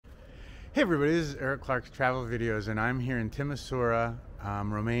Hey everybody, this is Eric Clark's Travel Videos, and I'm here in Timisoara,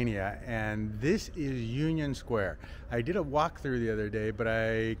 Romania, and this is Union Square. I did a walkthrough the other day, but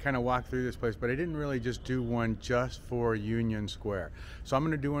I kind of walked through this place, but I didn't really just do one just for Union Square. So I'm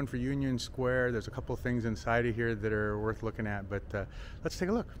going to do one for Union Square. There's a couple things inside of here that are worth looking at, but let's take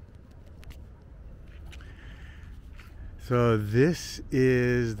a look. So this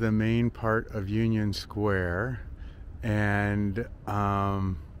is the main part of Union Square, and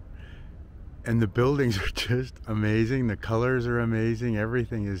the buildings are just amazing. The colors are amazing.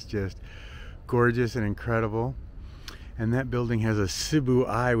 Everything is just gorgeous and incredible. And that building has a Cebu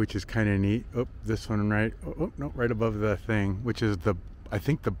eye, which is kind of neat. Oh, this one right. Oh, no, right above the thing, which is I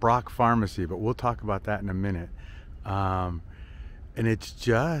think the Brock Pharmacy, but we'll talk about that in a minute. And it's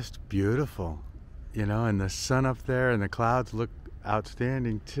just beautiful, you know. And the sun up there, and the clouds look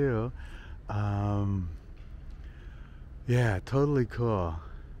outstanding too. Yeah, totally cool.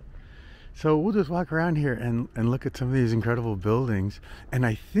 So we'll just walk around here and look at some of these incredible buildings. And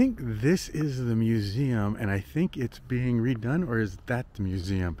I think this is the museum, and I think it's being redone, or is that the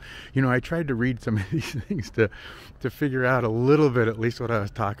museum? You know, I tried to read some of these things to figure out a little bit, at least what I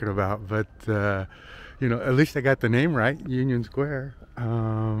was talking about. But, you know, at least I got the name right, Union Square.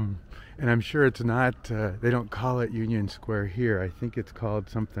 And I'm sure it's not, they don't call it Union Square here. I think it's called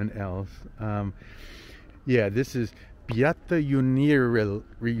something else. Yeah, this is Piața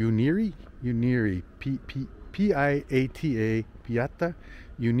Unirii, P-I-A-T-A, Piața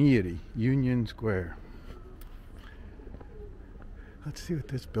Unirii, Union Square. Let's see what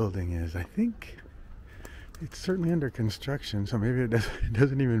this building is. I think it's certainly under construction, so maybe it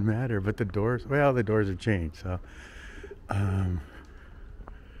doesn't even matter. But the doors, well, the doors have changed, so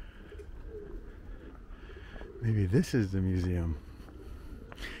maybe this is the museum,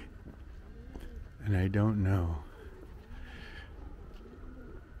 and I don't know.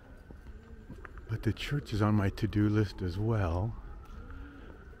 But the church is on my to-do list as well.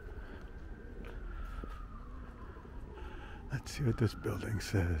 Let's see what this building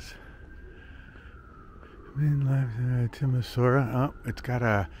says. Main life, Timisoara. Oh, it's got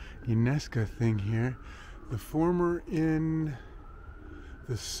a UNESCO thing here. The former inn,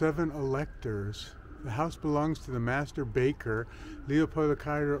 the 7 electors. The house belongs to the master baker. Leopold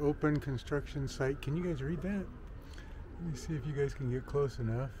Kaiser open construction site. Can you guys read that? Let me see if you guys can get close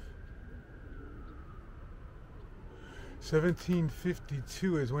enough.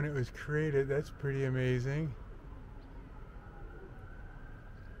 1752 is when it was created. That's pretty amazing.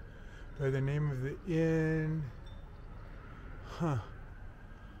 By the name of the inn. Huh.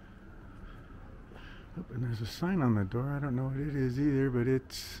 Oh, and there's a sign on the door. I don't know what it is either, but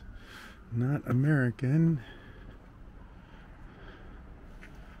it's not American.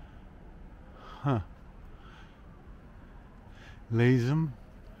 Huh. Lazum.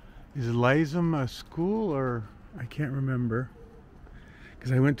 Is Lazum a school, or I can't remember,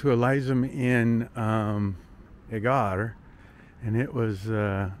 because I went to a Lazum in Egar, and it was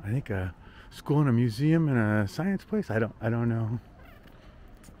I think a school and a museum and a science place. I don't know.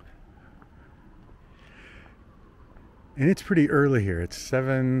 And it's pretty early here. It's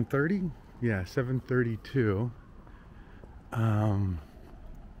 7:30. Yeah, 7:32.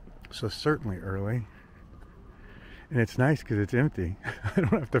 So certainly early. And it's nice because it's empty. I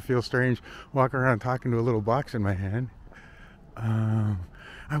don't have to feel strange walking around talking to a little box in my hand. I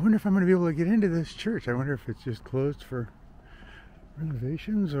wonder if I'm going to be able to get into this church. I wonder if it's just closed for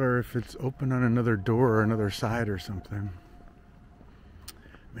renovations, or if it's open on another door or another side or something.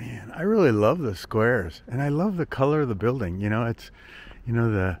 Man, I really love the squares, and I love the color of the building. You know, it's, you know,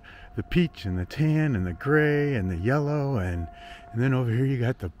 the peach and the tan and the gray and the yellow, and then over here you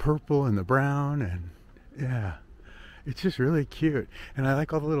got the purple and the brown, and yeah. It's just really cute. And I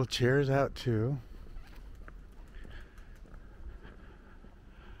like all the little chairs out too.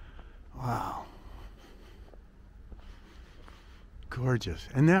 Wow. Gorgeous.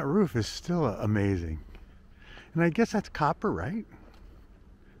 And that roof is still amazing. And I guess that's copper, right?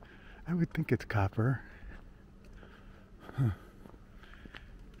 I would think it's copper. Huh.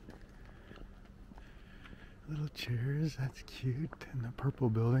 Little chairs, that's cute. And the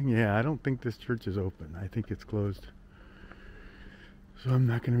purple building. Yeah, I don't think this church is open. I think it's closed. So I'm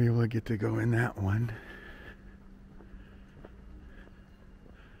not going to be able to get to go in that one.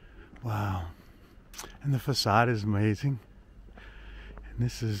 Wow. And the facade is amazing. And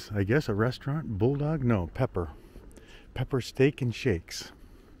this is, I guess, a restaurant. Bulldog? No, Pepper. Pepper Steak and Shakes.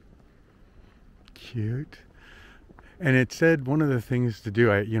 Cute. And it said one of the things to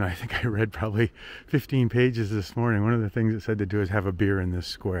do, I think I read probably 15 pages this morning. One of the things it said to do is have a beer in this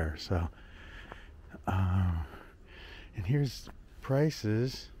square. So, and here's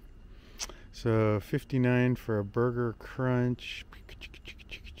prices. So 59 for a burger crunch.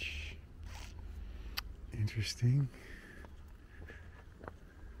 Interesting.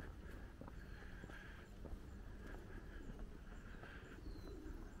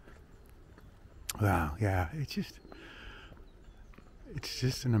 Wow, yeah, it's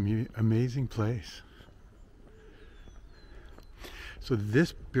just an amazing place. So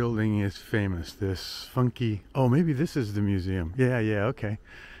this building is famous, this funky, oh, maybe this is the museum. Yeah, okay.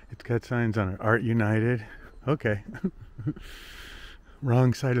 It's got signs on it, Art United. Okay.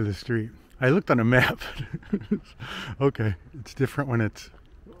 Wrong side of the street. I looked on a map. Okay, it's different when it's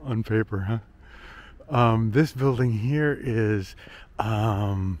on paper, huh? This building here is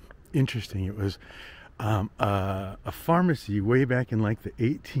interesting. It was a pharmacy way back in like the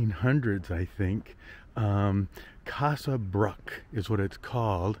 1800s, I think. Casa Brook is what it's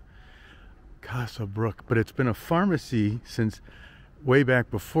called. Casa Brook. But it's been a pharmacy since way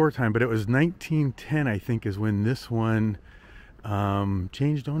back before time. But it was 1910, I think, is when this one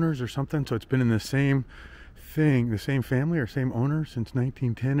changed owners or something. So it's been in the same thing, the same family or same owner since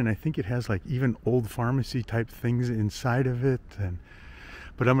 1910. And I think it has like even old pharmacy type things inside of it.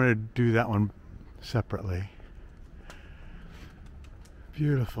 But I'm going to do that one separately.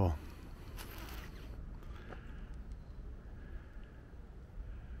 Beautiful.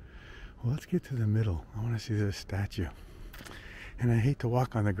 Well, let's get to the middle. I want to see this statue. And I hate to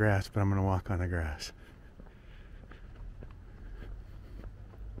walk on the grass, but I'm going to walk on the grass.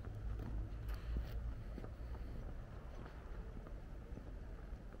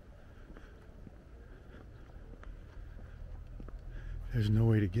 There's no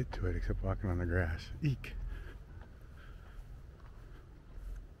way to get to it except walking on the grass. Eek.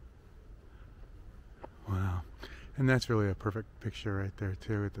 Wow. And that's really a perfect picture right there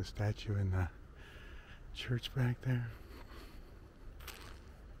too, with the statue and the church back there.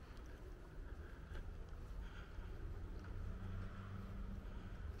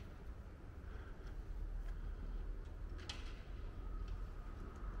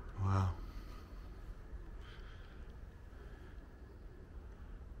 Wow.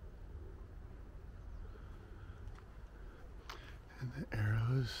 And the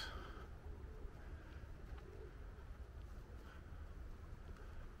arrows.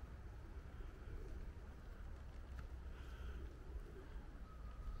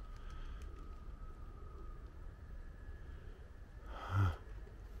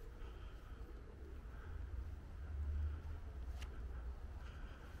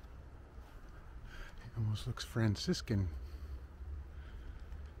 Almost looks Franciscan.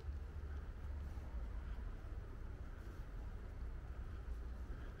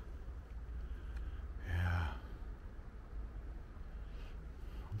 Yeah.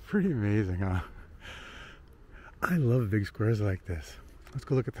 Pretty amazing, huh? I love big squares like this. Let's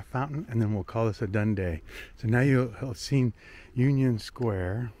go look at the fountain and then we'll call this a done day. So now you'll have seen Union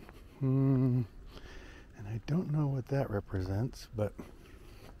Square. And I don't know what that represents, but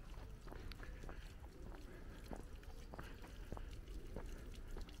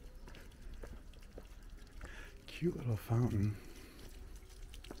cute little fountain.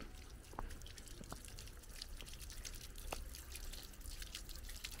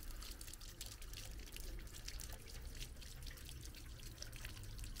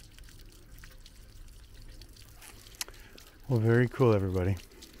 Well, very cool, everybody.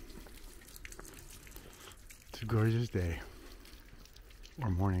 It's a gorgeous day. Or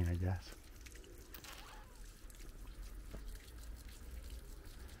morning, I guess.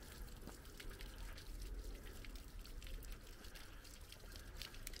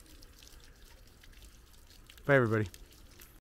 Bye, everybody.